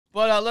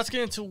But let's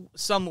get into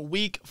some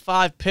Week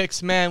 5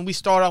 picks, man. We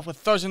start off with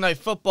Thursday Night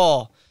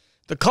Football.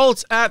 The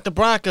Colts at the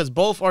Broncos.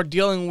 Both are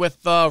dealing with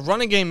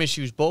running game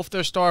issues. Both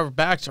their star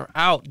backs are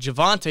out.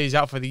 Javante's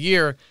out for the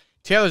year.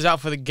 Taylor's out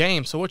for the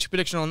game. So what's your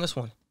prediction on this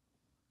one?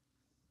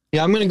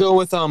 Yeah, I'm going to go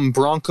with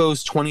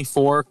Broncos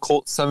 24,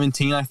 Colts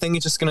 17. I think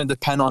it's just going to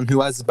depend on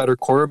who has the better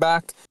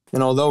quarterback.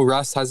 And although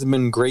Russ hasn't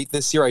been great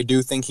this year, I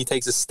do think he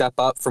takes a step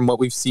up from what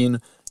we've seen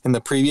in the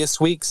previous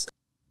weeks.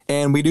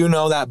 And we do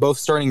know that both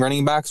starting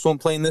running backs won't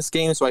play in this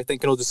game, so I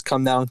think it'll just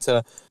come down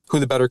to who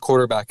the better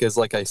quarterback is,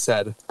 like I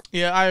said.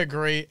 Yeah, I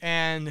agree.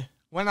 And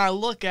when I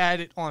look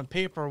at it on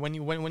paper, when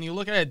you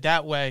look at it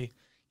that way,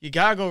 you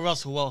got to go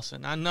Russell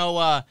Wilson. I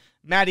know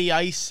Matty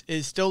Ice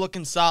is still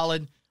looking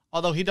solid,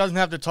 although he doesn't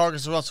have the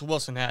targets that Russell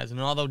Wilson has. And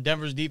although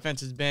Denver's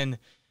defense has been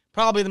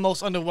probably the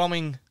most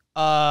underwhelming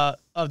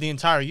of the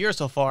entire year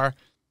so far,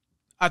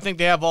 I think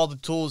they have all the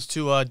tools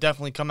to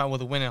definitely come out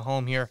with a win at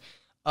home here.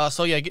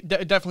 So, yeah,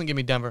 definitely give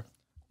me Denver.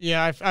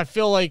 Yeah, I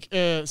feel like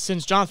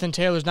since Jonathan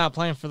Taylor's not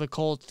playing for the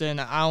Colts, then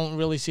I don't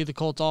really see the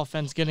Colts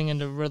offense getting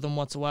into rhythm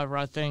whatsoever.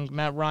 I think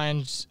Matt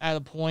Ryan's at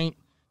a point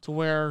to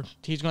where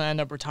he's going to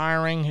end up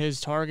retiring.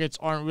 His targets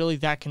aren't really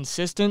that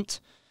consistent.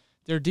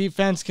 Their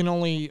defense can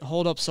only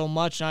hold up so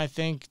much, and I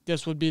think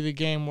this would be the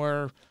game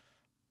where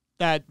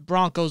that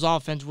Broncos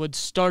offense would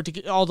start to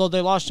get, although they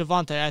lost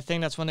Javonte, I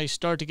think that's when they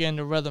start to get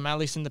into rhythm, at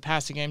least in the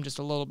passing game, just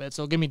a little bit.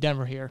 So give me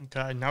Denver here.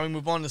 Okay, now we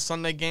move on to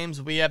Sunday games.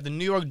 We have the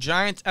New York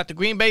Giants at the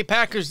Green Bay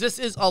Packers. This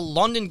is a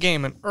London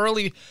game, an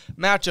early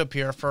matchup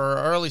here for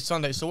early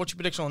Sunday. So what's your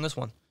prediction on this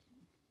one?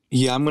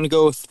 Yeah, I'm going to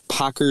go with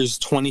Packers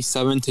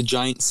 27 to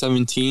Giants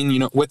 17. You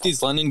know, with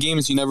these London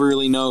games, you never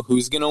really know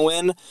who's going to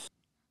win.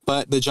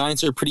 But the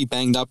Giants are pretty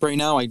banged up right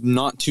now. I'm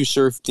not too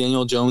sure if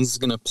Daniel Jones is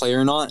going to play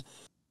or not.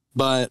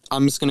 But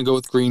I'm just going to go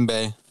with Green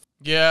Bay.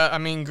 Yeah, I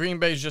mean, Green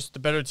Bay is just the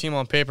better team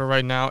on paper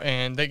right now,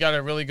 and they got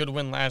a really good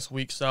win last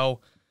week.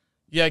 So,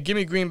 yeah, give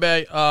me Green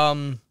Bay.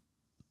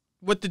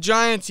 With the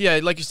Giants, yeah,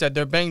 like you said,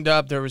 they're banged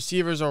up. Their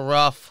receivers are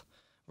rough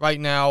right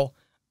now.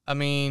 I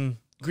mean,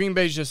 Green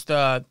Bay's just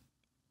the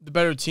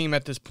better team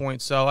at this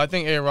point. So I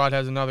think A-Rod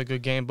has another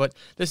good game. But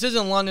this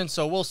isn't London,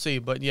 so we'll see.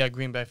 But, yeah,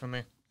 Green Bay for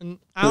me.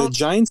 The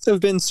Giants have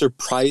been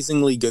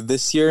surprisingly good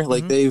this year.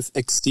 Like, they've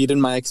exceeded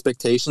my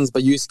expectations,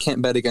 but you just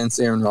can't bet against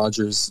Aaron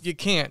Rodgers. You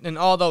can't. And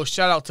although,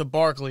 shout out to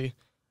Barkley,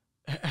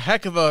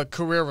 heck of a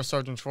career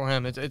resurgence for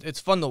him. It's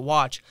fun to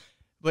watch,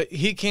 but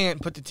he can't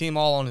put the team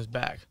all on his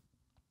back.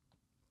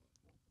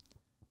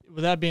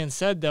 With that being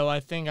said, though,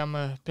 I think I'm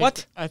a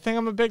pick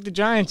the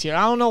Giants here.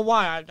 I don't know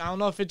why. I don't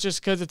know if it's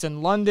just because it's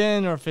in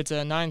London or if it's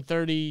a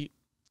 9:30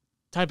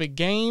 type of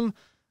game.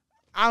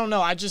 I don't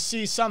know. I just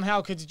see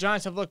somehow because the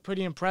Giants have looked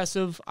pretty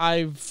impressive.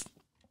 I've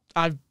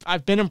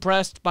been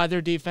impressed by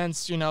their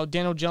defense. You know,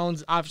 Daniel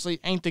Jones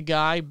obviously ain't the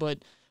guy, but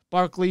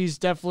Barkley's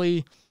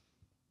definitely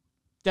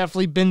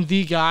been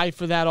the guy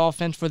for that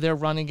offense for their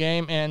running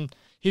game, and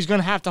he's going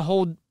to have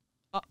to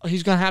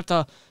he's going to have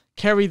to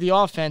carry the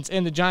offense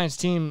and the Giants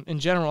team in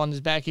general on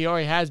his back. He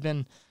already has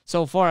been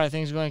so far. I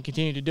think he's going to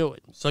continue to do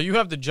it. So you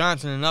have the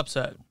Giants in an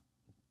upset.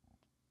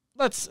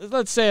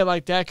 Let's say it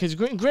like that because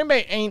Green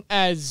Bay ain't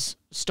as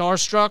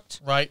starstruck,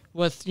 right?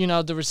 With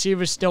the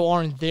receivers still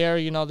aren't there.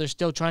 They're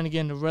still trying to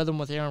get into rhythm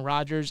with Aaron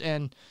Rodgers,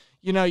 and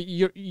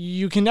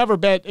you can never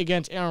bet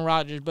against Aaron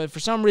Rodgers. But for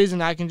some reason,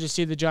 I can just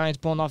see the Giants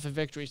pulling off a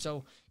victory.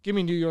 So give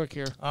me New York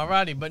here.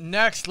 Alrighty, but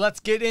next,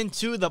 let's get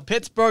into the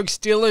Pittsburgh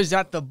Steelers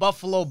at the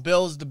Buffalo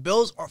Bills. The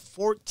Bills are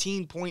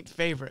 14-point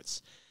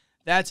favorites.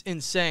 That's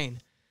insane.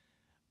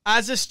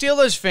 As a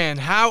Steelers fan,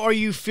 how are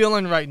you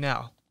feeling right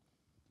now?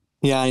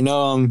 Yeah, I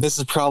know this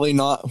is probably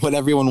not what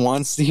everyone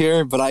wants to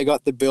hear, but I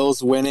got the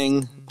Bills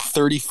winning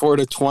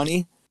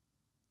 34-20.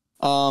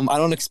 I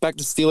don't expect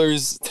the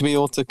Steelers to be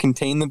able to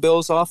contain the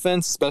Bills'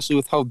 offense, especially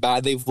with how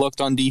bad they've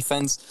looked on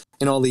defense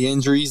and all the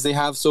injuries they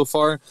have so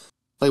far.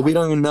 Like, we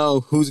don't even know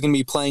who's going to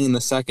be playing in the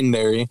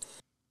secondary.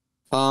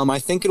 I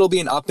think it'll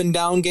be an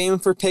up-and-down game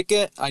for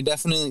Pickett. I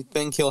definitely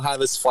think he'll have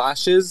his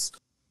flashes.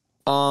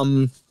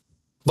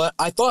 But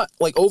I thought,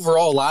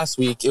 overall last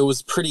week, it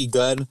was pretty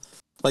good.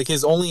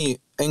 His only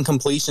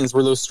incompletions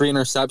were those 3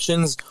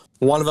 interceptions.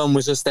 One of them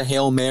was just a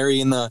Hail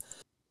Mary, and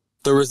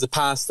there was the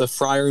pass to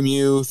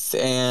Freiermuth,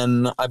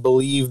 and I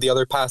believe the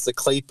other pass to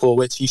Claypool,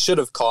 which he should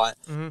have caught.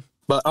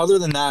 But other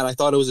than that, I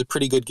thought it was a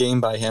pretty good game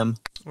by him.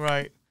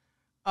 Right.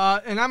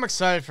 And I'm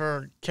excited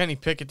for Kenny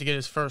Pickett to get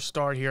his first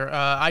start here.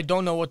 I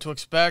don't know what to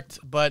expect,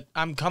 but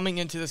I'm coming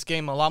into this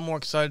game a lot more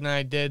excited than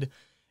I did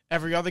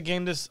every other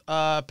game this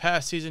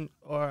past season,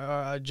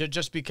 or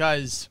just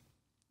because,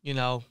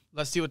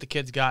 let's see what the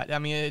kid's got. I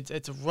mean,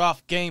 it's a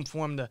rough game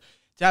for him to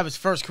have his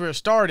first career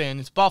start in.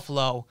 It's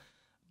Buffalo.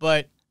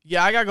 But,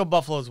 yeah, I got to go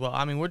Buffalo as well.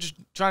 I mean, we're just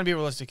trying to be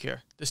realistic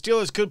here. The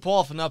Steelers could pull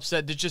off an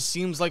upset. It just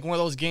seems like one of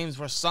those games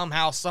where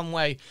somehow, some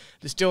way,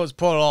 the Steelers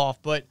pull it off.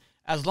 But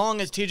as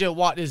long as T.J.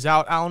 Watt is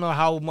out, I don't know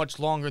how much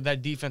longer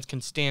that defense can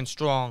stand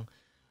strong.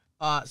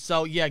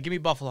 So, yeah, give me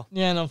Buffalo.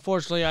 Yeah, and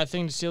unfortunately, I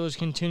think the Steelers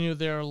continue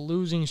their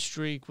losing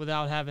streak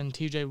without having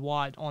T.J.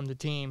 Watt on the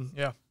team.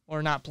 Yeah.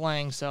 Or not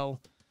playing, so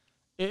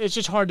it's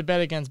just hard to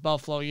bet against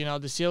Buffalo. You know,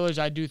 the Steelers,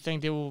 I do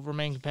think they will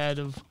remain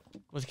competitive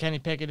with Kenny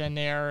Pickett in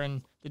there,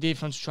 and the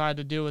defense tried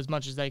to do as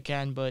much as they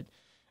can. But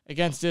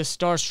against this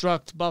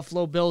star-struck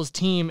Buffalo Bills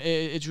team,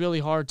 it's really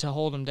hard to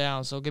hold them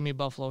down. So give me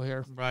Buffalo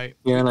here. Right.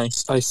 Yeah, and I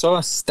saw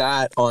a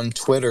stat on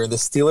Twitter. The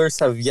Steelers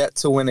have yet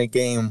to win a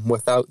game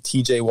without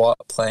T.J.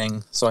 Watt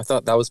playing, so I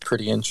thought that was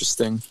pretty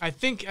interesting. I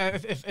think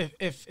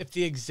if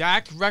the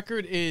exact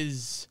record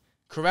is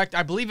correct,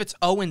 I believe it's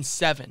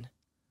 0-7.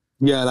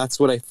 Yeah, that's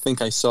what I think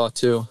I saw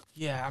too.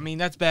 Yeah, I mean,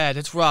 that's bad.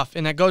 It's rough.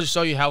 And that goes to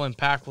show you how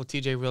impactful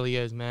TJ really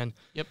is, man.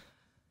 Yep.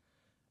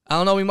 I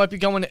don't know. We might be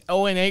going to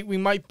 0-8. We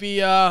might be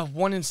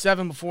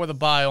 1-7 before the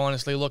bye,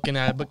 honestly, looking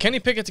at it. But Kenny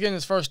Pickett's getting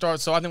his first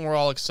start, so I think we're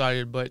all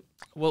excited. But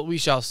we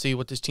shall see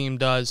what this team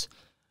does.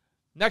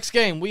 Next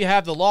game, we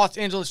have the Los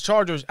Angeles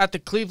Chargers at the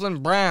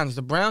Cleveland Browns.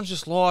 The Browns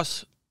just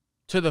lost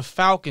to the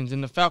Falcons,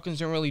 and the Falcons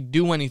didn't really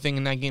do anything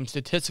in that game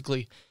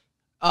statistically.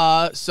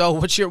 So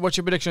what's your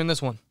prediction in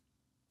this one?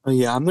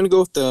 Yeah, I'm going to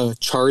go with the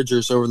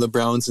Chargers over the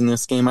Browns in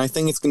this game. I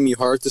think it's going to be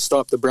hard to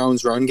stop the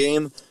Browns' run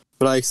game,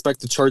 but I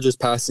expect the Chargers'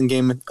 passing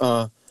game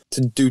to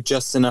do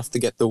just enough to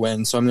get the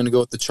win. So I'm going to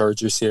go with the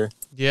Chargers here.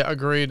 Yeah,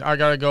 agreed. I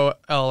got to go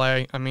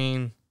L.A. I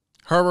mean,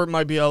 Herbert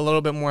might be a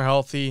little bit more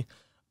healthy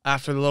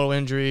after the little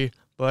injury,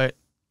 but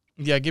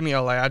yeah, give me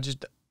L.A.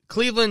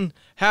 Cleveland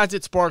has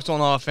its sparks on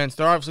offense.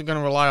 They're obviously going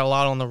to rely a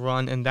lot on the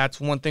run, and that's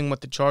one thing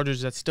with the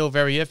Chargers that's still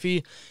very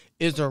iffy.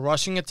 Is their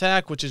rushing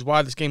attack, which is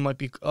why this game might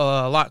be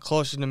a lot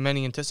closer than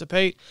many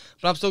anticipate.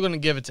 But I'm still going to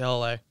give it to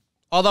LA.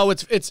 Although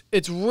it's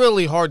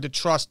really hard to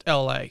trust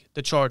LA,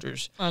 the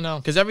Chargers. I know.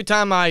 Because every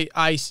time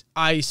I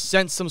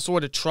sense some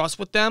sort of trust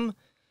with them,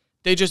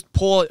 they just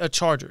pull a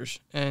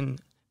Chargers.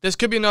 And this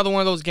could be another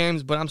one of those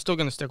games, but I'm still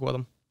going to stick with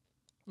them.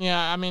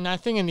 Yeah, I mean, I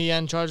think in the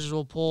end, Chargers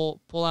will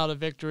pull out a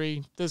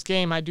victory. This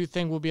game, I do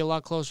think, will be a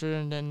lot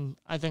closer than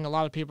I think a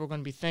lot of people are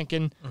going to be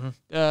thinking.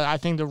 Mm-hmm. I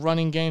think the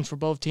running games for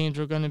both teams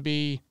are going to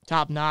be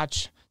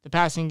top-notch. The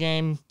passing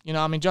game,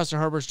 I mean, Justin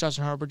Herbert's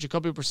Justin Herbert.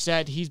 Jacoby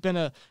Brissett, he's been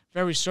a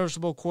very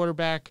serviceable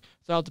quarterback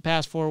throughout the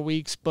past 4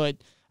 weeks, but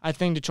I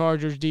think the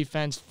Chargers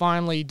defense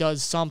finally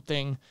does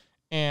something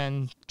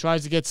and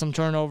tries to get some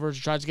turnovers,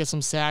 tries to get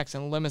some sacks,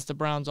 and limits the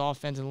Browns'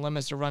 offense and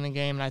limits the running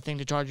game. And I think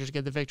the Chargers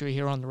get the victory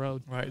here on the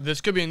road. Right. This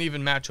could be an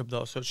even matchup,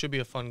 though, so it should be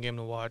a fun game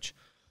to watch.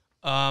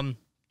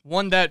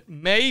 One that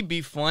may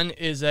be fun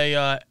is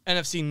a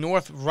NFC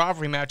North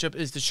rivalry matchup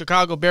is the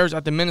Chicago Bears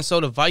at the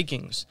Minnesota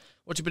Vikings.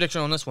 What's your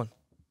prediction on this one?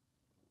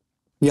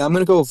 Yeah, I'm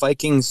going to go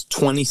Vikings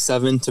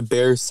 27 to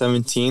Bears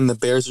 17. The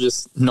Bears are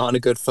just not a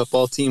good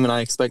football team, and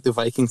I expect the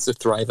Vikings to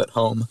thrive at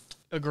home.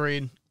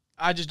 Agreed.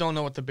 I just don't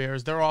know what the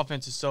Bears. Their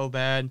offense is so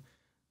bad.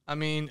 I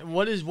mean,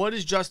 what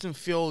is Justin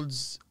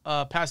Fields'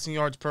 passing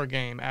yards per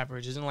game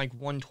average? Isn't it like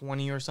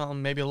 120 or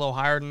something? Maybe a little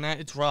higher than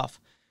that. It's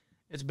rough.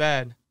 It's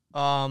bad.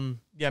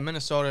 Yeah,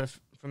 Minnesota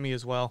for me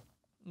as well.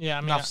 Yeah,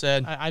 I mean, enough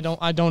said. I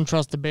don't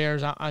trust the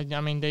Bears. I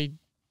mean,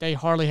 they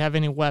hardly have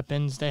any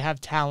weapons. They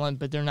have talent,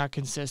 but they're not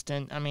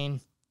consistent. I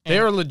mean, they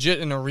are legit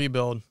in a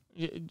rebuild.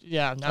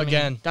 Yeah, I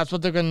mean, that's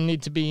what they're going to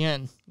need to be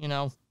in,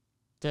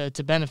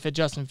 to benefit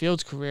Justin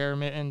Fields' career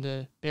and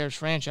the Bears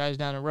franchise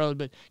down the road.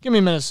 But give me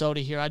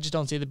Minnesota here. I just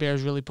don't see the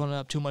Bears really putting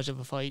up too much of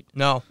a fight.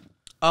 No.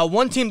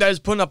 One team that is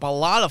putting up a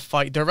lot of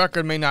fight, their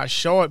record may not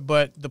show it,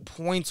 but the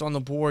points on the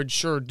board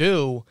sure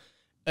do,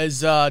 is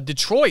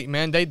Detroit,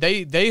 man.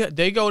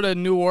 They go to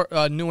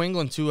New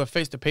England to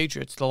face the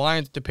Patriots, the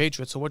Lions, the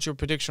Patriots. So what's your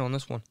prediction on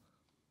this one?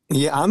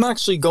 Yeah, I'm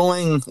actually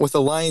going with a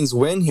Lions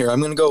win here. I'm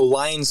going to go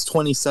Lions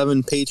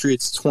 27,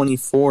 Patriots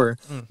 24.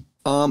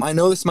 I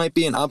know this might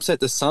be an upset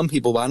to some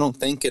people, but I don't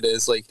think it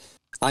is.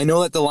 I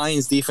know that the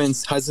Lions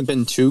defense hasn't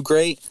been too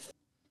great,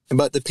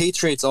 but the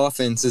Patriots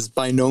offense is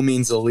by no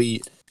means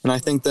elite. And I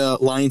think the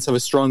Lions have a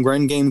strong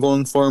run game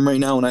going for them right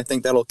now, and I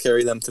think that'll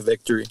carry them to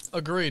victory.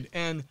 Agreed.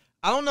 And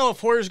I don't know if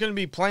Hoyer's going to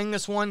be playing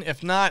this one.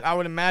 If not, I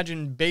would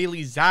imagine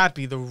Bailey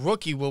Zappi, the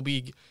rookie, will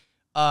be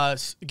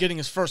getting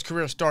his first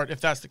career start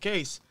if that's the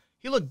case.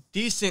 He looked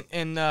decent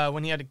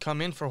when he had to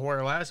come in for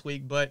Hoyer last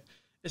week, but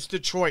it's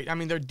Detroit. I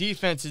mean, their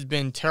defense has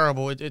been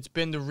terrible. It's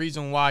been the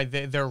reason why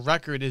their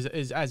record is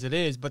as it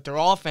is, but their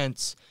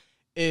offense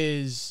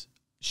is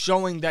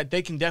showing that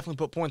they can definitely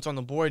put points on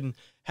the board and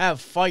have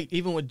fight,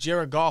 even with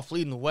Jared Goff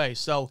leading the way.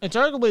 So it's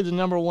arguably the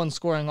number one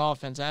scoring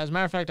offense. As a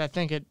matter of fact, I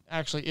think it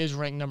actually is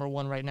ranked number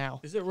one right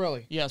now. Is it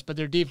really? Yes, but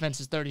their defense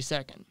is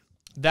 32nd.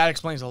 That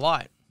explains a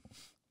lot.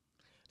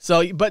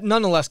 So, but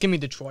nonetheless, give me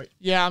Detroit.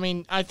 Yeah, I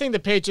mean, I think the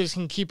Patriots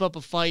can keep up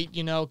a fight,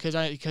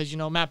 because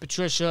Matt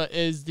Patricia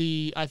is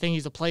I think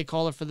he's a play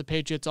caller for the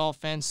Patriots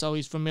offense, so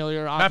he's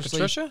familiar. Obviously.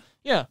 Matt Patricia?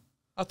 Yeah.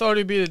 I thought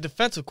he'd be the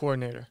defensive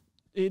coordinator.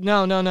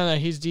 No.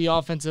 He's the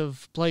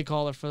offensive play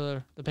caller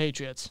for the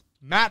Patriots.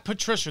 Matt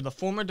Patricia, the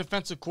former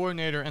defensive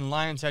coordinator and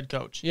Lions head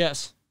coach.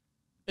 Yes.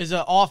 Is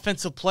an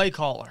offensive play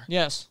caller.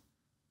 Yes.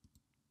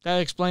 That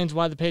explains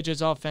why the Patriots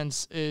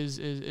offense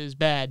is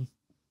bad.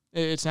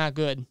 It's not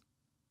good.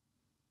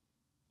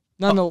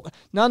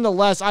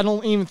 Nonetheless, I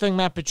don't even think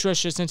Matt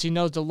Patricia, since he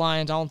knows the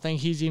Lions, I don't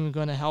think he's even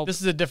going to help. This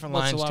is a different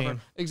Lions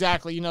team.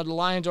 Exactly. The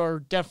Lions are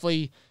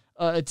definitely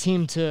a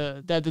team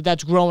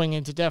that's growing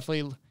and to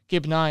definitely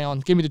keep an eye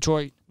on. Give me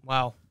Detroit.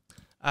 Wow.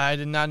 I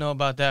did not know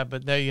about that,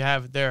 but there you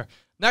have it there.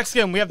 Next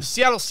game, we have the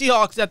Seattle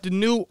Seahawks at the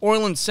New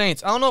Orleans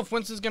Saints. I don't know if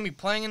Winston's going to be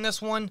playing in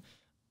this one,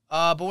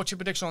 but what's your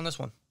prediction on this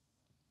one?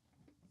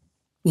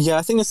 Yeah,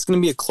 I think it's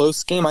going to be a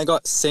close game. I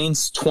got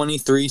Saints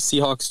 23,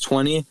 Seahawks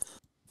 20.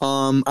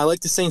 I like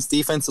the Saints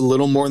defense a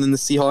little more than the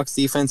Seahawks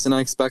defense, and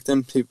I expect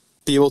them to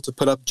be able to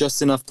put up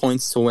just enough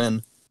points to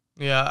win.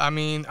 Yeah, I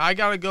mean, I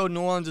got to go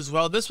New Orleans as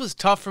well. This was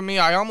tough for me.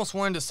 I almost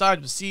wanted to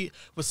side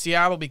with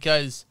Seattle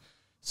because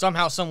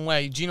somehow, some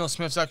way, Geno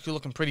Smith's actually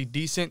looking pretty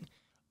decent.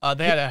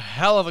 They had a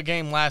hell of a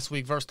game last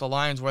week versus the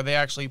Lions where they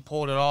actually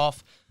pulled it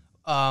off.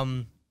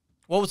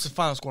 What was the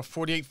final score?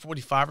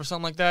 48-45 or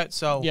something like that?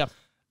 So yeah.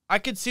 I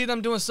could see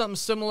them doing something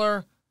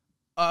similar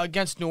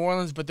against New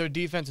Orleans, but their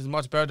defense is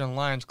much better than the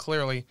Lions,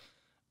 clearly.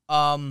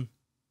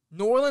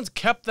 New Orleans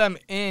kept them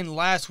in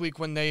last week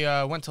when they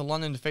went to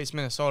London to face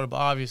Minnesota, but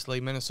obviously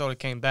Minnesota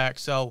came back.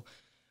 So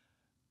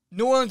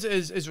New Orleans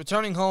is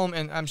returning home,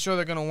 and I'm sure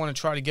they're going to want to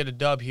try to get a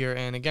dub here.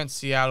 And against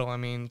Seattle, I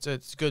mean,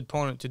 it's a good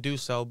opponent to do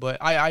so. But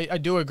I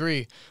do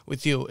agree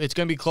with you. It's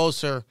going to be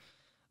closer.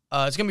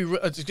 It's gonna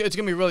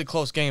be a really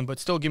close game, but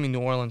still give me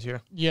New Orleans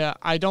here. Yeah,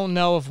 I don't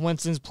know if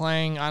Winston's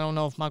playing. I don't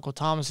know if Michael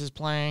Thomas is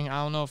playing.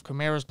 I don't know if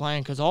Kamara's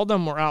playing because all of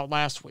them were out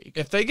last week.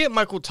 If they get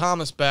Michael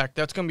Thomas back,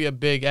 that's gonna be a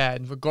big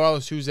add,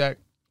 regardless who's at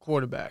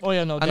quarterback. Oh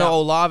yeah, no doubt. I know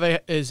Olave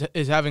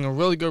is having a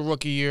really good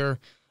rookie year.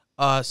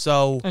 And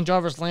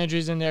Jarvis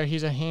Landry's in there.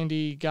 He's a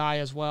handy guy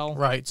as well.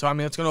 Right. So I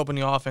mean, it's gonna open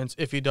the offense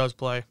if he does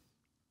play.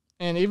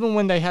 And even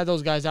when they had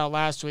those guys out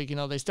last week,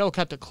 they still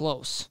kept it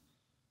close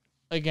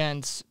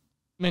against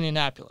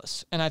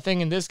Minneapolis. And I think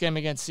in this game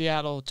against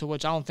Seattle, to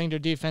which I don't think their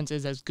defense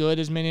is as good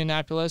as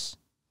Minneapolis,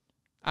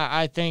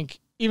 I think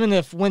even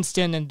if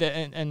Winston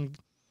and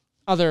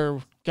other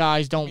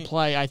guys don't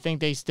play, I think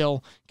they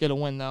still get a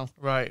win, though.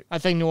 Right. I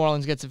think New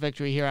Orleans gets a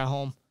victory here at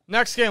home.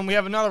 Next game, we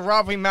have another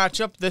rivalry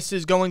matchup. This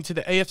is going to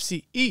the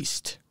AFC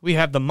East. We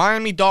have the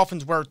Miami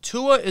Dolphins, where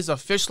Tua is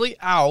officially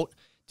out.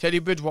 Teddy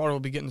Bridgewater will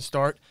be getting the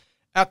start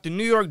at the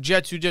New York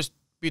Jets, who just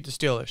beat the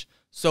Steelers.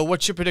 So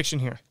what's your prediction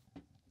here?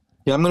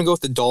 Yeah, I'm going to go with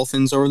the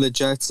Dolphins over the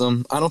Jets.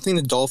 I don't think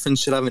the Dolphins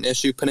should have an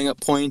issue putting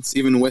up points,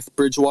 even with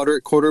Bridgewater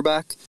at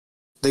quarterback.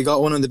 They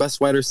got one of the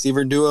best wide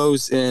receiver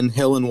duos in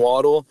Hill and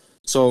Waddle,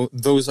 so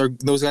those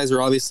guys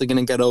are obviously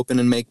going to get open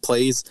and make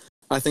plays.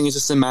 I think it's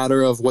just a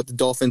matter of what the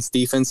Dolphins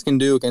defense can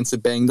do against a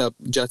banged-up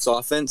Jets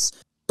offense,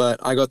 but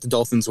I got the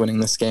Dolphins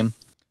winning this game.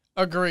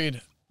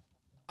 Agreed.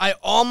 I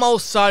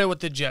almost sided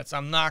with the Jets,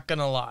 I'm not going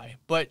to lie,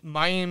 but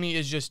Miami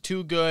is just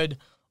too good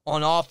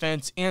on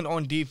offense and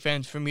on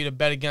defense for me to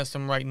bet against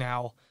them right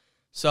now.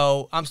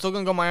 So I'm still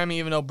going to go Miami,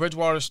 even though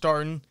Bridgewater's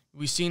starting.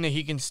 We've seen that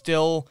he can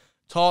still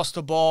toss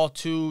the ball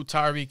to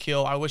Tyreek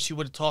Hill. I wish he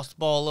would have tossed the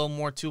ball a little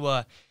more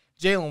to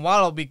Jalen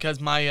Waddle because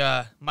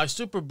my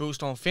super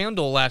boost on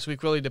FanDuel last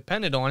week really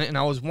depended on it, and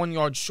I was 1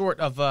 yard short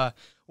of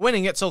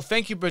winning it. So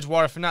thank you,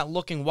 Bridgewater, for not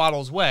looking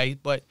Waddle's way.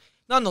 But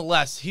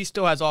nonetheless, he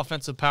still has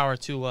offensive power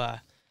to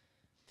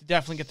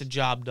definitely get the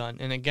job done.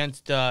 And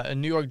against a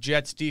New York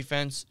Jets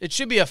defense, it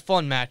should be a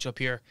fun matchup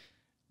here.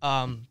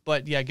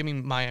 But, yeah, give me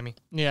Miami.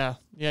 Yeah,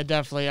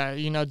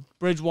 definitely.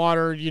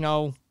 Bridgewater,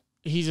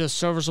 he's a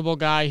serviceable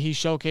guy. He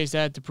showcased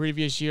that the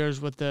previous years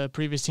with the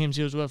previous teams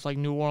he was with, like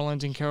New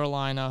Orleans and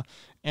Carolina.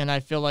 And I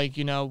feel like,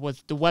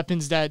 with the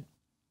weapons that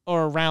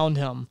are around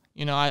him,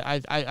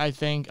 I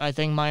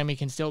think Miami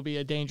can still be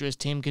a dangerous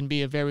team, can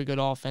be a very good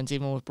offense,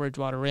 even with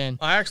Bridgewater in.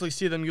 I actually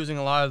see them using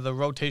a lot of the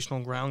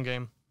rotational ground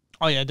game.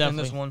 Oh, yeah, definitely.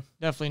 In this one.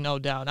 Definitely, no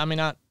doubt. I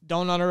mean,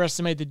 don't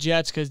underestimate the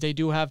Jets because they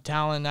do have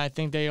talent. I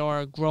think they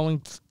are a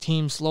growing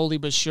team slowly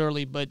but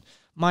surely, but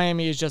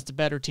Miami is just a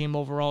better team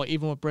overall,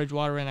 even with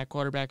Bridgewater in at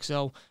quarterback.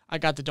 So I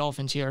got the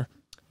Dolphins here.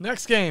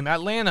 Next game,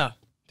 Atlanta.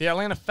 The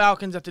Atlanta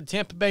Falcons at the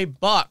Tampa Bay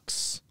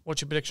Bucks.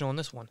 What's your prediction on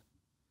this one?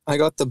 I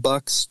got the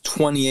Bucks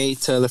 28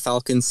 to the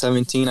Falcons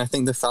 17. I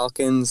think the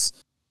Falcons,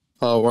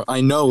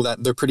 I know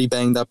that they're pretty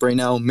banged up right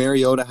now.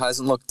 Mariota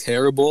hasn't looked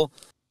terrible,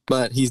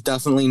 but he's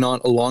definitely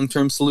not a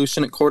long-term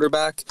solution at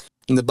quarterback.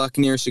 And the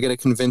Buccaneers should get a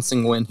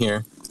convincing win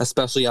here,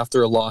 especially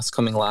after a loss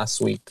coming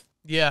last week.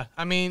 Yeah,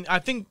 I mean, I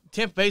think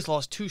Tampa Bay's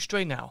lost 2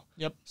 straight now.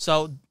 Yep.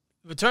 So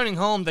returning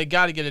home, they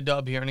got to get a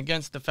dub here. And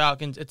against the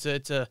Falcons, it's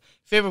a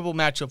favorable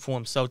matchup for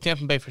them. So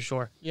Tampa Bay for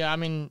sure. Yeah, I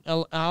mean,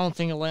 I don't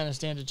think Atlanta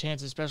stands a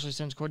chance, especially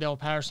since Cordell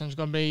Patterson's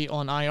going to be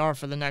on IR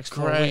for the next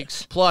 4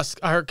 weeks. Plus,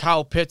 I heard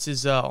Kyle Pitts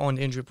is on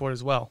the injury report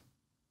as well.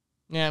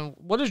 And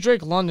what has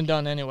Drake London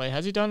done anyway?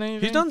 Has he done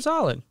anything? He's done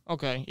solid.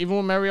 Okay. Even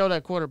with Mariota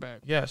at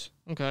quarterback? Yes.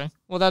 Okay.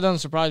 Well, that doesn't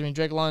surprise me.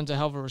 Drake London's a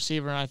hell of a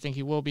receiver, and I think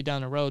he will be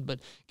down the road.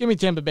 But give me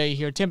Tampa Bay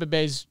here. Tampa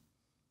Bay's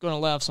going to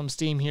let off some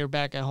steam here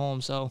back at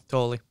home. So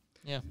Totally.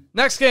 Yeah.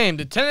 Next game,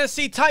 the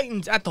Tennessee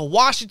Titans at the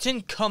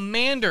Washington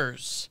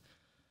Commanders.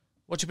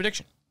 What's your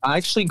prediction? I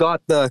actually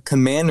got the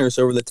Commanders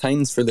over the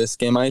Titans for this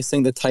game. I just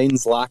think the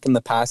Titans lack in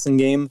the passing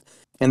game,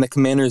 and the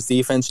Commanders'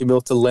 defense should be able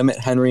to limit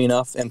Henry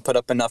enough and put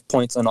up enough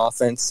points on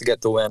offense to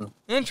get the win.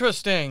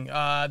 Interesting.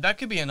 That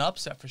could be an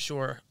upset for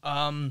sure.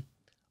 I'm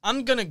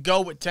going to go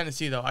with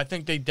Tennessee, though. I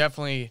think they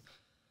definitely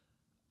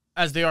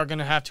as they are going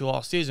to have to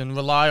all season,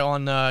 rely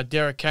on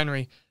Derrick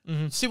Henry.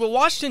 Mm-hmm. See, with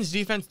Washington's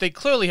defense, they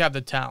clearly have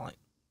the talent.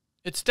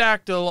 It's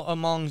stacked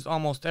amongst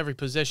almost every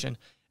position.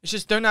 It's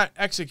just they're not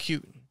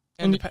executing.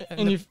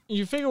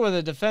 You figure with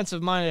a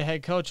defensive-minded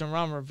head coach and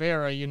Ron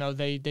Rivera,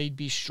 they'd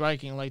be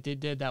striking like they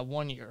did that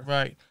one year.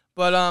 Right.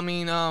 But,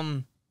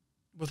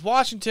 with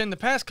Washington, the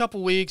past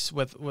couple weeks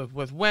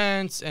with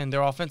Wentz and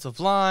their offensive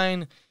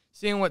line,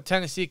 seeing what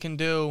Tennessee can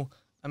do,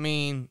 I'm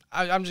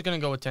just going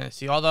to go with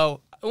Tennessee.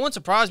 Although, it wouldn't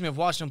surprise me if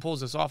Washington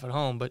pulls this off at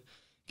home, but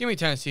give me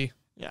Tennessee.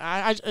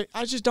 Yeah,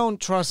 I just don't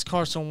trust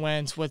Carson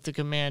Wentz with the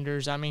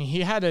Commanders.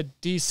 He had a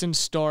decent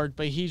start,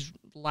 but he's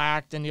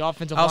lacked, and the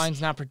offensive line's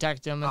not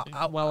protecting him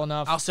well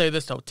enough. I'll say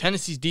this, though.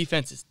 Tennessee's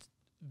defense is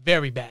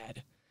very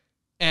bad.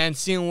 And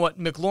seeing what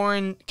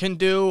McLaurin can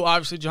do,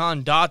 obviously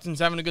Jahan Dotson's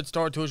having a good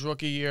start to his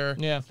rookie year.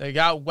 Yeah. They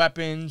got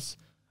weapons.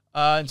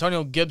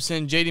 Antonio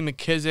Gibson, J.D.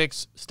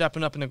 McKissick's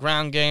stepping up in the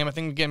ground game. I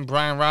think we're getting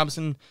Brian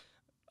Robinson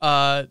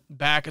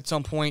back at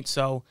some point.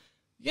 So,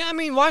 yeah,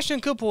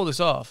 Washington could pull this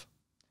off.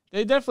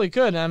 They definitely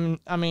could.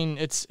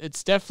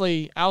 It's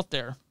definitely out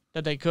there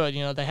that they could.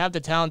 They have the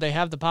talent. They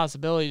have the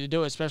possibility to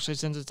do it, especially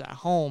since it's at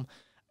home.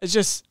 It's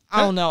just,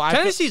 I don't know.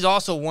 Tennessee's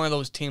also one of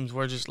those teams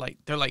where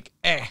they're like,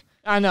 eh.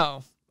 I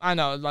know.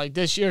 Like,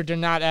 this year, they're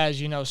not as,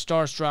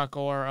 starstruck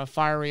or a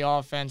fiery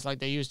offense like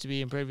they used to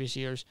be in previous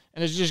years.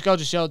 And it just goes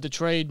to show the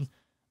trade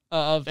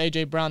of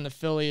A.J. Brown to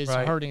Philly is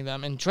hurting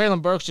them. And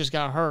Traylon Burks just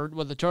got hurt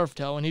with a turf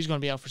toe, and he's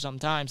going to be out for some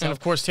time. So. And, of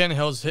course,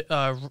 Tannehill's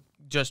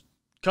just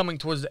coming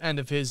towards the end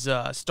of his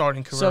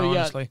starting career,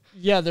 honestly.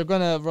 Yeah, they're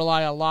going to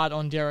rely a lot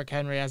on Derrick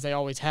Henry, as they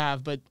always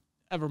have, but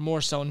ever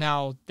more so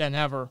now than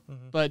ever.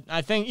 Mm-hmm. But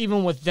I think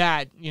even with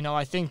that,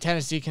 I think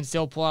Tennessee can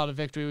still pull out a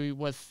victory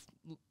with,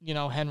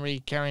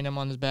 Henry carrying him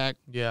on his back.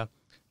 Yeah.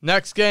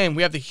 Next game,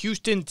 we have the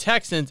Houston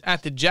Texans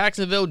at the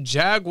Jacksonville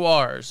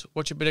Jaguars.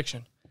 What's your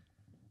prediction?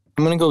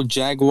 I'm going to go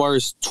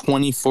Jaguars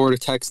 24 to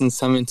Texans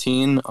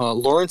 17.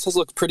 Lawrence has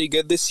looked pretty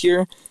good this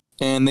year.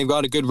 And they've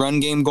got a good run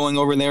game going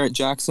over there at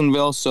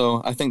Jacksonville,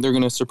 so I think they're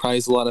going to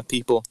surprise a lot of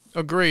people.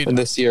 Agreed.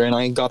 This year, and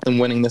I got them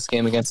winning this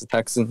game against the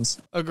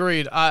Texans.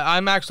 Agreed.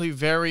 I'm actually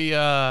very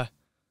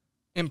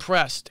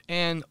impressed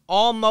and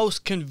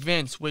almost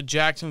convinced with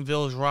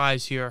Jacksonville's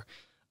rise here.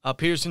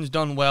 Peterson's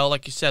done well.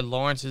 Like you said,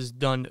 Lawrence has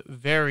done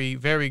very,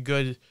 very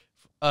good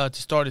to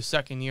start his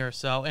second year or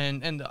so.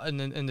 And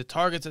the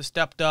targets have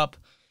stepped up,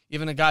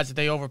 even the guys that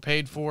they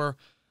overpaid for.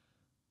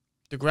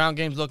 The ground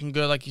game's looking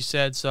good, like you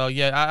said. So,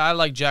 yeah, I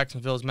like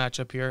Jacksonville's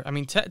matchup here.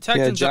 Texans...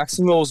 Yeah,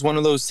 Jacksonville was one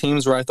of those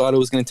teams where I thought it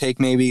was going to take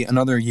maybe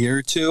another year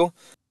or two,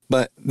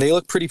 but they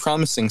look pretty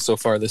promising so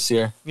far this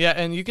year. Yeah,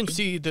 and you can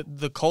see that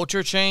the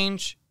culture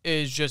change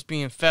is just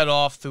being fed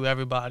off through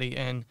everybody,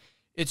 and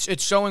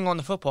it's showing on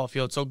the football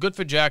field. So, good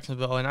for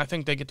Jacksonville, and I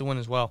think they get the win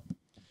as well.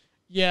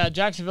 Yeah,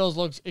 Jacksonville's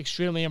looks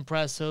extremely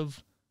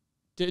impressive.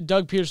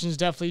 Doug Peterson's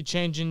definitely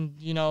changing,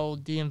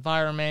 the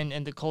environment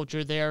and the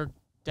culture there,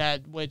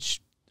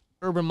 which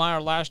Urban Meyer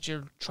last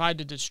year tried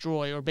to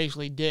destroy, or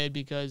basically did,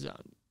 because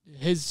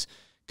his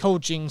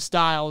coaching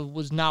style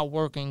was not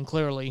working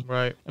clearly.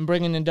 Right. And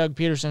bringing in Doug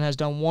Peterson has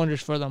done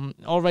wonders for them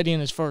already in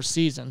his first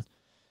season.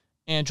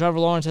 And Trevor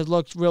Lawrence has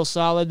looked real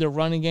solid. Their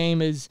running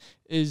game is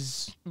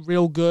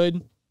real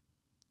good.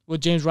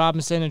 With James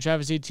Robinson and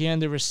Travis Etienne,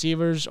 the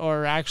receivers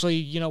are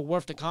actually,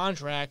 worth the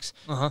contracts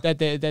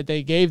that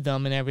they gave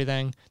them and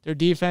everything. Their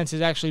defense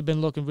has actually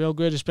been looking real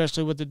good,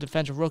 especially with the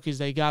defensive rookies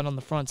they got on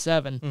the front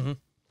seven. Mm-hmm.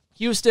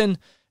 Houston,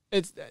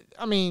 it's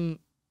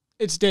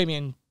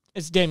Damian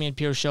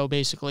Pierce show,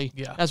 basically.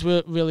 Yeah. That's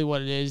really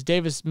what it is.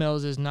 Davis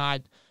Mills is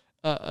not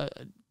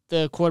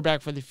the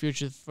quarterback for the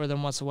future for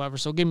them whatsoever.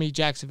 So give me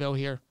Jacksonville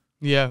here.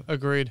 Yeah,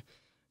 agreed.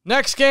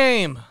 Next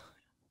game,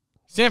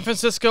 San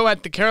Francisco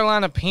at the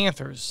Carolina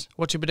Panthers.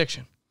 What's your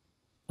prediction?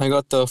 I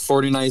got the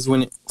 49ers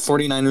winning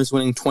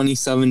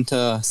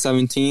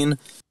 27-17.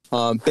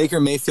 Baker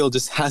Mayfield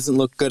just hasn't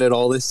looked good at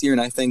all this year,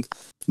 and I think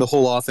the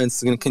whole offense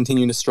is going to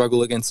continue to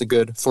struggle against a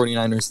good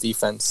 49ers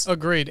defense.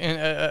 Agreed. And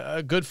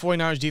a good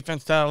 49ers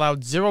defense that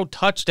allowed 0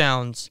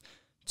 touchdowns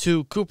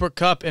to Cooper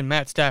Kupp and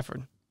Matt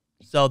Stafford.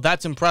 So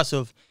that's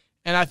impressive.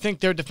 And I think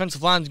their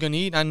defensive line is going to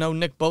eat. I know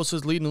Nick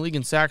Bosa's leading the league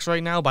in sacks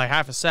right now by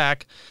half a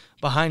sack.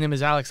 Behind him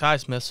is Alex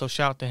Highsmith, so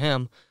shout out to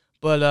him.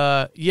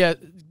 But, yeah,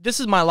 this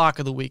is my lock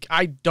of the week.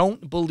 I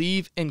don't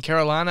believe in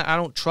Carolina. I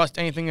don't trust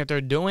anything that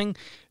they're doing.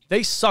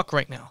 They suck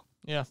right now.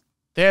 Yeah.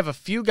 They have a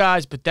few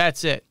guys, but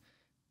that's it.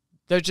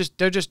 They're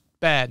just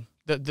bad.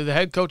 The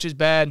head coach is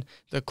bad.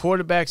 The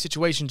quarterback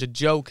situation's a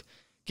joke.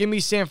 Give me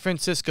San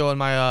Francisco in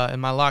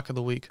my lock of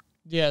the week.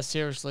 Yeah,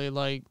 seriously.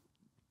 Like,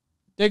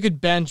 they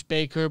could bench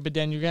Baker, but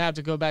then you're going to have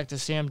to go back to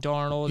Sam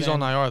Darnold. He's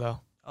on IR,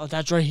 though. Oh,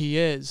 that's right, he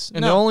is.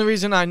 And the only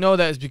reason I know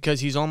that is because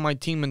he's on my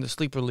team in the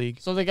Sleeper League.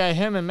 So they got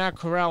him and Matt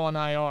Corral on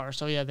IR.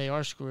 So, yeah, they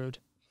are screwed.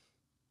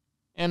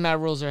 And Matt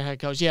Rule's their head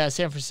coach. Yeah,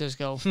 San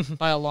Francisco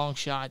by a long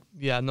shot.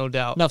 Yeah, no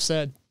doubt. Enough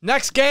said.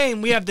 Next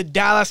game, we have the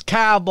Dallas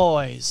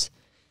Cowboys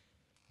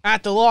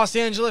at the Los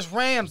Angeles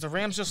Rams. The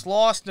Rams just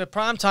lost in the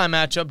primetime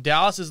matchup.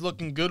 Dallas is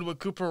looking good with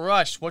Cooper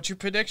Rush. What's your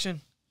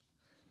prediction?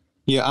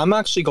 Yeah, I'm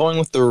actually going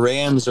with the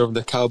Rams over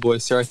the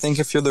Cowboys here. I think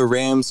if you're the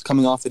Rams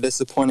coming off a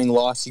disappointing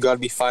loss, you got to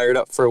be fired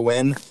up for a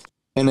win.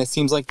 And it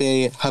seems like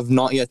they have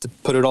not yet to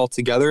put it all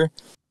together.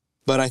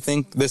 But I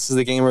think this is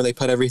the game where they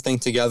put everything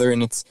together,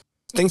 and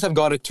things have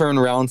got to turn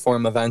around for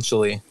them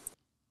eventually.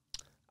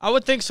 I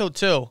would think so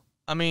too.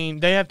 I mean,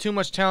 they have too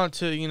much talent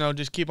to,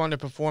 just keep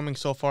underperforming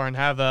so far and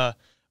have a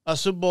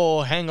Super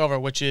Bowl hangover,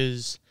 which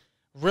is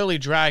really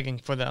dragging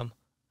for them.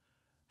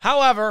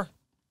 However,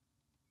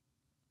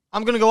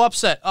 I'm going to go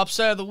upset.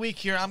 Upset of the week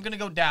here. I'm going to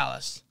go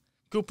Dallas.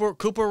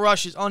 Cooper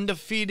Rush is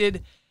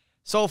undefeated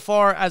so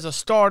far as a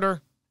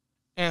starter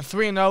and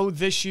 3-0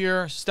 this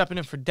year, stepping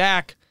in for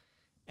Dak.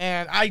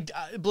 And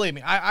believe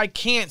me, I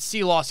can't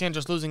see Los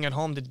Angeles losing at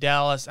home to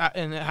Dallas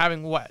and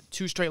having,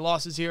 2 straight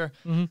losses here.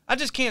 Mm-hmm. I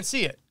just can't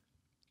see it.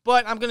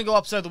 But I'm going to go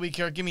upset of the week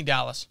here. Give me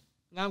Dallas.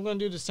 Now I'm going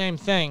to do the same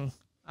thing.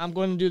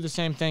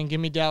 Give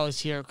me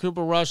Dallas here.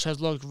 Cooper Rush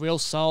has looked real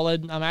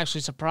solid. I'm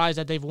actually surprised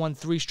that they've won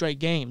 3 straight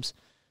games.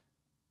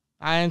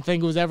 I didn't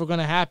think it was ever going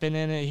to happen,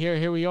 and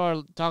here we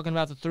are talking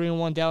about the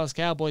 3-1 Dallas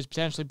Cowboys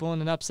potentially pulling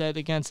an upset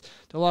against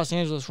the Los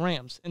Angeles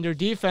Rams. And their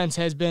defense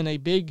has been a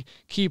big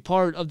key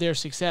part of their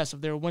success, of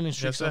their winning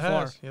streak so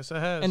far. Yes, it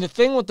has. And the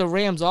thing with the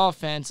Rams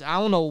offense, I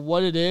don't know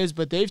what it is,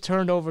 but they've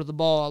turned over the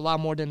ball a lot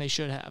more than they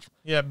should have.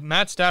 Yeah,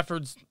 Matt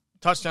Stafford's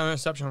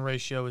touchdown-interception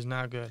ratio is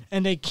not good.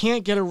 And they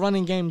can't get a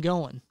running game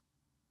going.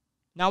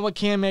 Not with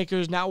Cam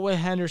Akers, not with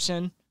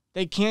Henderson.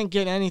 They can't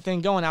get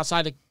anything going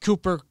outside of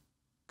Cooper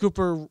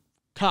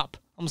Kupp.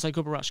 Almost like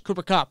Cooper Rush.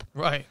 Cooper Kupp.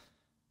 Right.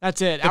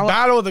 That's it. The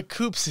battle of the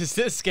Coops is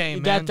this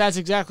game, man. That's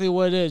exactly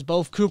what it is.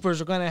 Both Coopers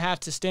are going to have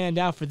to stand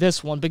out for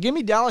this one. But give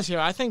me Dallas here.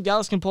 I think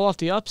Dallas can pull off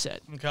the upset.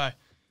 Okay.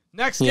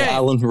 Next game. Yeah,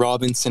 Allen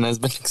Robinson has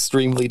been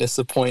extremely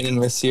disappointing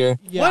this year.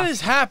 Yeah. What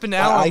has happened to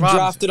Allen Robinson? I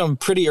drafted him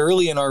pretty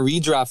early in our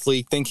redraft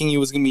league thinking he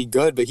was going to be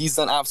good, but he's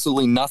done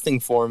absolutely nothing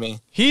for me.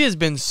 He has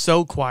been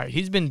so quiet.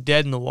 He's been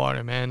dead in the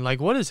water, man. Like,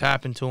 what has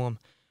happened to him?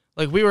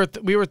 Like, we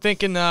were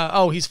thinking,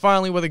 he's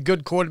finally with a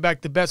good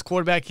quarterback, the best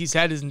quarterback he's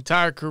had his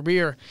entire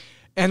career.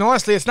 And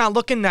honestly, it's not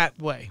looking that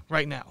way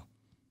right now.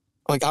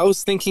 Like, I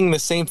was thinking the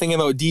same thing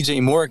about DJ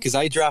Moore because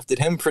I drafted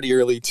him pretty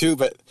early too,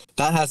 but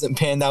that hasn't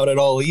panned out at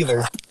all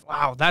either.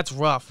 Wow, that's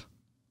rough.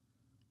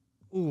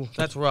 Ooh,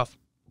 that's rough.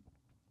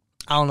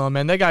 I don't know,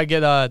 man. They gotta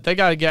get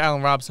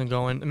Allen Robinson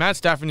going. Matt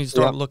Stafford needs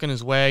to start looking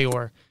his way,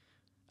 or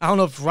I don't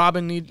know if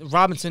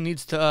Robinson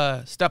needs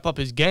to step up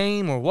his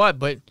game or what.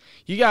 But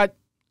you got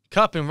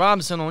Kupp and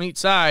Robinson on each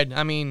side.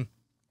 I mean,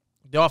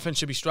 the offense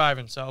should be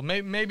striving. So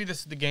maybe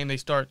this is the game they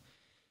start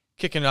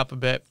kicking it up a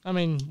bit. I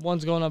mean,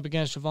 one's going up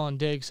against Javon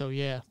Diggs, so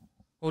yeah.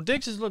 Well,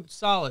 Diggs has looked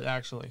solid,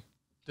 actually,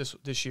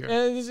 this year.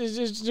 Yeah,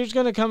 there's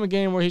going to come a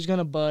game where he's going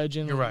to budge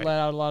and let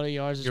out a lot of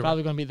yards. It's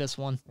probably going to be this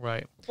one.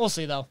 Right. We'll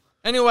see, though.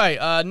 Anyway,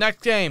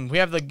 next game. We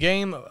have the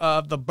game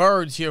of the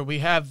birds here. We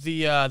have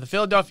the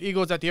Philadelphia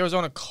Eagles at the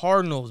Arizona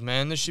Cardinals,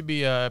 man. This should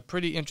be a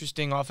pretty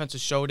interesting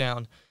offensive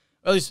showdown.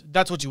 At least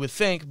that's what you would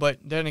think, but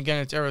then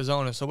again, it's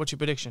Arizona. So what's your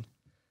prediction?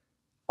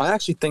 I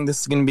actually think this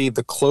is going to be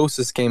the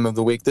closest game of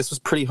the week. This was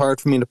pretty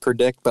hard for me to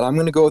predict, but I'm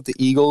going to go with the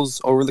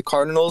Eagles over the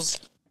Cardinals.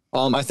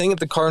 I think if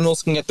the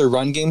Cardinals can get their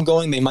run game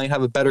going, they might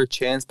have a better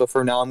chance, but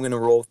for now, I'm going to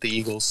roll with the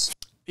Eagles.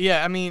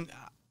 Yeah, I mean,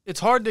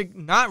 it's hard to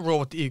not roll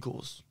with the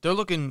Eagles. They're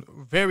looking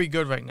very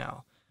good right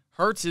now.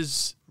 Hurts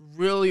is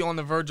really on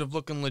the verge of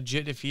looking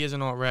legit if he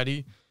isn't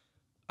already.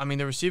 I mean,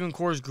 the receiving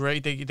core is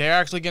great. They're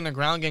actually getting a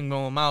ground game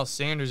going with Miles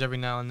Sanders every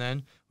now and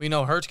then. We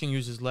know Hurts can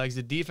use his legs.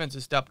 The defense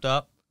has stepped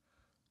up.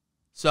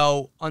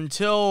 So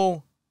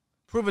until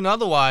proven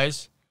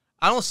otherwise,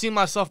 I don't see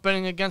myself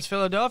betting against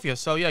Philadelphia.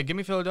 So, yeah, give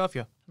me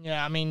Philadelphia.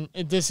 Yeah, I mean,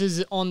 this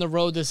is on the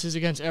road. This is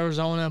against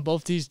Arizona.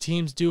 Both these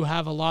teams do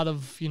have a lot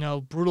of,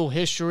 brutal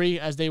history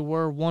as they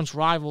were once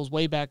rivals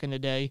way back in the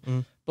day.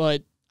 Mm.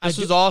 But this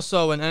was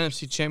also an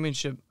NFC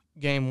Championship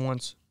game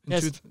once.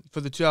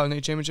 For the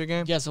 2008 championship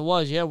game? Yes, it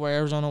was, where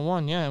Arizona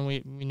won, and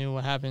we knew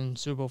what happened in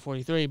Super Bowl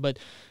 43. But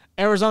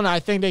Arizona, I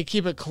think they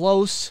keep it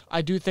close.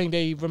 I do think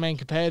they remain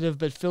competitive,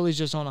 but Philly's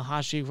just on a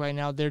hot streak right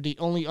now. They're the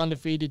only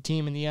undefeated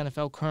team in the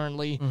NFL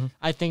currently. Mm-hmm.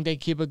 I think they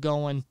keep it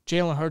going.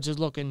 Jalen Hurts is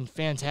looking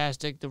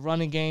fantastic. The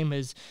running game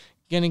is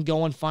getting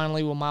going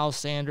finally with Miles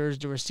Sanders.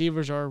 The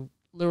receivers are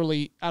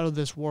literally out of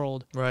this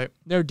world. Right.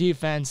 Their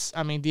defense,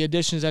 I mean, the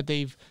additions that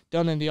they've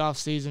done in the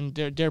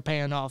offseason, they're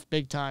paying off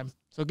big time.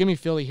 So give me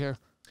Philly here.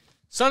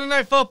 Sunday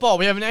Night Football,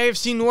 we have an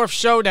AFC North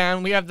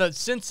showdown. We have the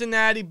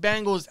Cincinnati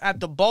Bengals at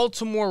the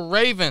Baltimore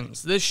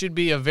Ravens. This should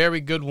be a very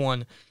good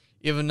one,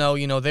 even though,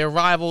 they're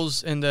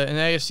rivals in the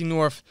AFC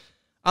North.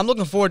 I'm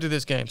looking forward to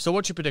this game. So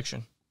what's your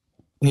prediction?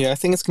 Yeah, I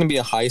think it's going to be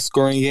a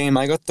high-scoring game.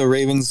 I got the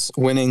Ravens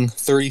winning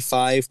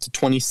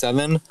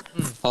 35-27.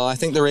 I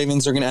think the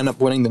Ravens are going to end up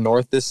winning the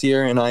North this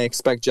year, and I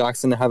expect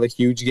Jackson to have a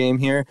huge game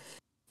here.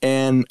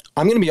 And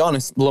I'm going to be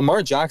honest,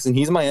 Lamar Jackson,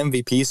 he's my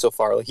MVP so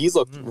far. Like, he's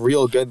looked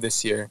real good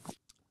this year.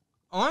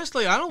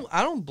 Honestly, I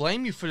don't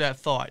blame you for that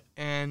thought,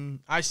 and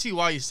I see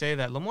why you say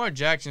that. Lamar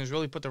Jackson has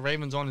really put the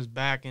Ravens on his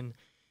back and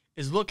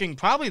is looking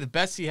probably the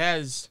best he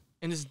has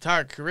in his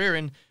entire career.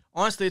 And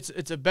honestly,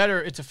 it's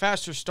a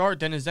faster start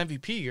than his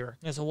MVP year.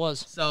 Yes, it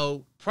was.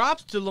 So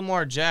props to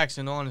Lamar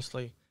Jackson,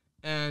 honestly.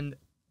 And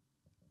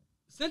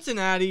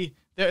Cincinnati,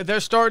 they're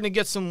starting to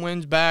get some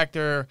wins back.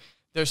 They're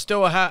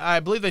still I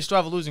believe they still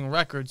have a losing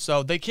record,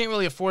 so they can't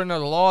really afford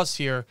another loss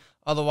here.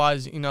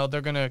 Otherwise,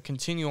 they're going to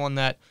continue on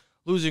that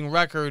losing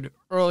record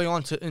early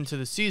on into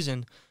the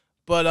season.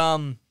 But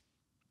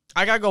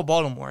I got to go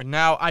Baltimore.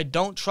 Now, I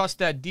don't trust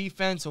that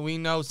defense, and we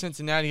know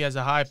Cincinnati has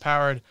a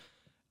high-powered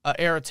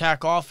air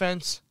attack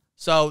offense.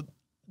 So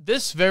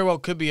this very well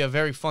could be a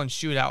very fun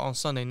shootout on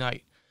Sunday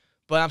night.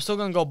 But I'm still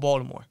going to go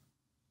Baltimore.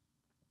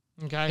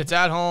 Okay. It's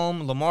at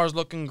home. Lamar's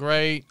looking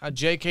great.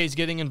 JK's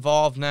getting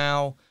involved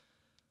now.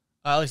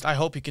 At least I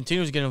hope he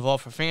continues to get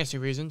involved for fantasy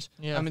reasons.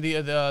 Yeah. I mean,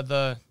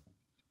 the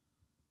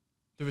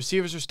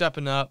receivers are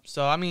stepping up.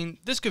 So, I mean,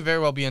 this could very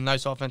well be a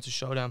nice offensive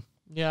showdown.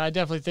 Yeah, I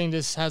definitely think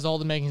this has all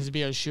the makings to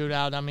be a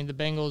shootout. I mean, the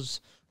Bengals'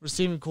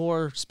 receiving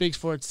core speaks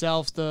for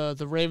itself. The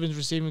Ravens'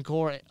 receiving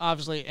core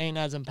obviously ain't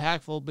as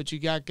impactful, but you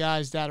got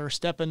guys that are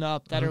stepping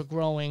up, that are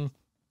growing,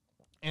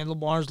 and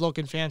Lamar's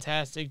looking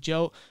fantastic.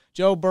 Joe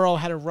Burrow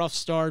had a rough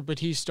start, but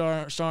he's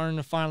starting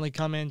to finally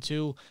come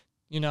into,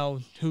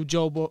 who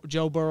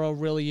Joe Burrow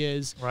really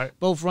is. Right.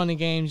 Both running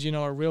games,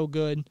 are real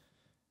good.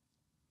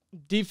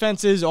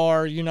 Defenses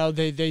are,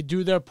 they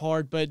do their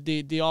part, but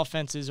the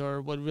offenses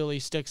are what really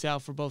sticks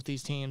out for both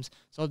these teams.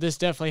 So this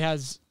definitely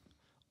has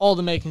all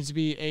the makings to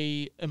be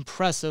a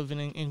impressive and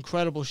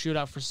incredible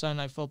shootout for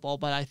Sunday Night Football.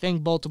 But I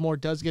think Baltimore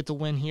does get the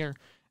win here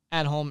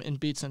at home and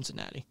beat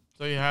Cincinnati.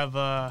 So you have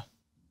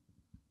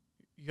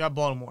you got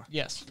Baltimore.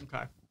 Yes.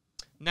 Okay.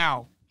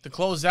 Now, to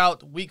close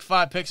out Week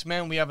 5 picks,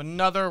 man, we have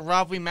another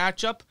rivalry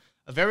matchup,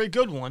 a very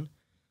good one,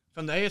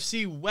 from the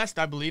AFC West,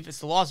 I believe. It's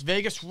the Las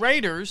Vegas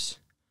Raiders,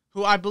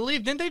 who I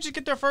believe, didn't they just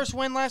get their first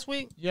win last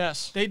week?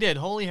 Yes. They did.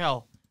 Holy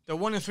hell. They're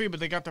 1-3, but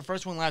they got their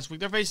first win last week.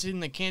 They're facing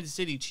the Kansas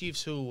City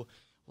Chiefs, who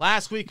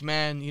last week,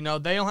 man, they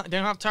don't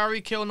have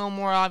Tyreek Hill no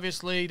more,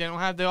 obviously. They don't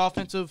have the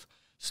offensive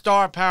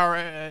star power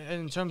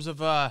in terms of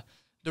the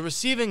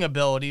receiving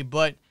ability,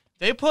 but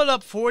they put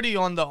up 40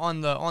 on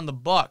the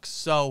Bucks.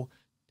 So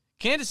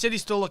Kansas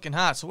City's still looking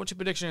hot. So what's your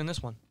prediction in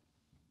this one?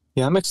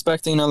 Yeah, I'm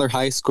expecting another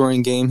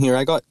high-scoring game here.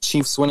 I got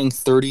Chiefs winning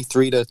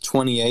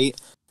 33-28.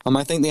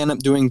 I think they end up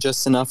doing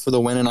just enough for the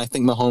win, and I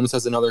think Mahomes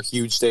has another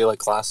huge day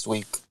like last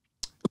week.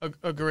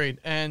 Agreed.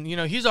 And,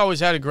 he's always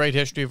had a great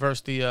history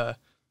versus the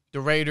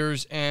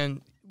Raiders.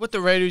 And with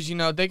the Raiders,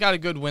 they got a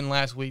good win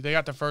last week. They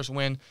got their first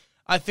win.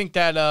 I think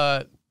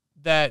that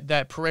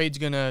that parade's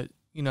going to,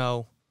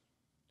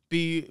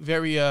 be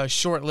very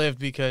short-lived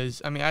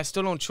because, I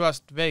still don't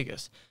trust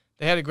Vegas.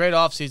 They had a great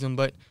offseason,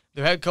 but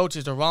their head coach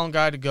is the wrong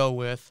guy to go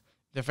with.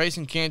 They're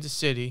facing Kansas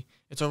City.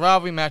 It's a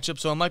rivalry matchup,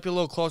 so it might be a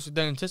little closer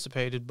than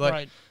anticipated, but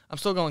right. I'm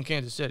still going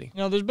Kansas City.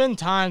 There's been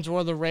times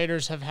where the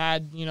Raiders have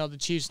had, the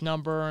Chiefs'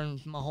 number and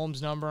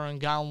Mahomes' number and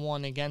gotten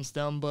one against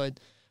them, but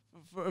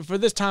for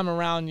this time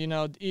around,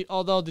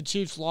 although the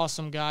Chiefs lost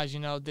some guys,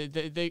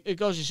 it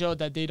goes to show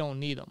that they don't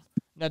need them,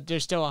 that they're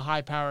still a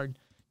high-powered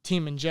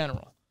team in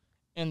general.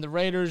 And the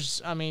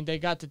Raiders, they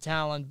got the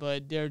talent,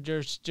 but they're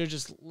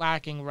just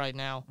lacking right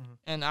now.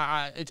 Mm-hmm.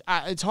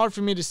 And it's hard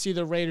for me to see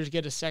the Raiders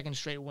get a second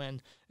straight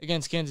win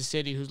against Kansas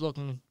City, who's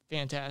looking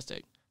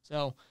fantastic.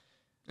 So,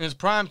 and it's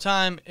prime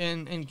time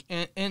in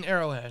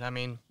Arrowhead.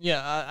 Yeah,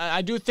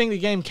 I do think the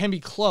game can be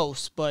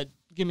close, but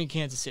give me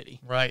Kansas City.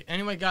 Right.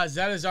 Anyway, guys,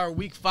 that is our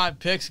Week 5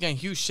 picks. Again,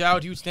 huge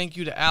thank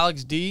you to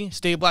Alex D.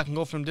 Stay Black and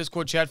Gold from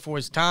Discord chat for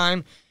his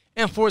time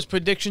and for his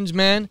predictions,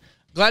 man.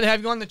 Glad to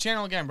have you on the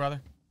channel again, brother.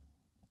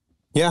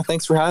 Yeah,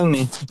 thanks for having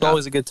me. It's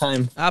always a good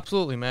time.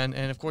 Absolutely, man.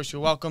 And, of course, you're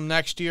welcome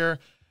next year.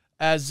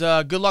 As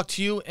good luck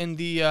to you in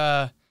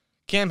the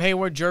Cam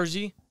Hayward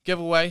jersey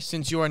giveaway,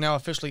 since you are now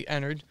officially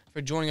entered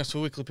for joining us for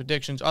weekly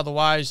predictions.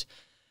 Otherwise,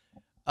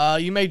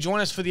 you may join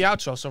us for the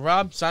outro. So,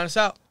 Rob, sign us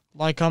out.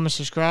 Like, comment,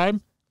 subscribe,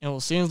 and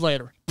we'll see you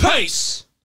later. Peace!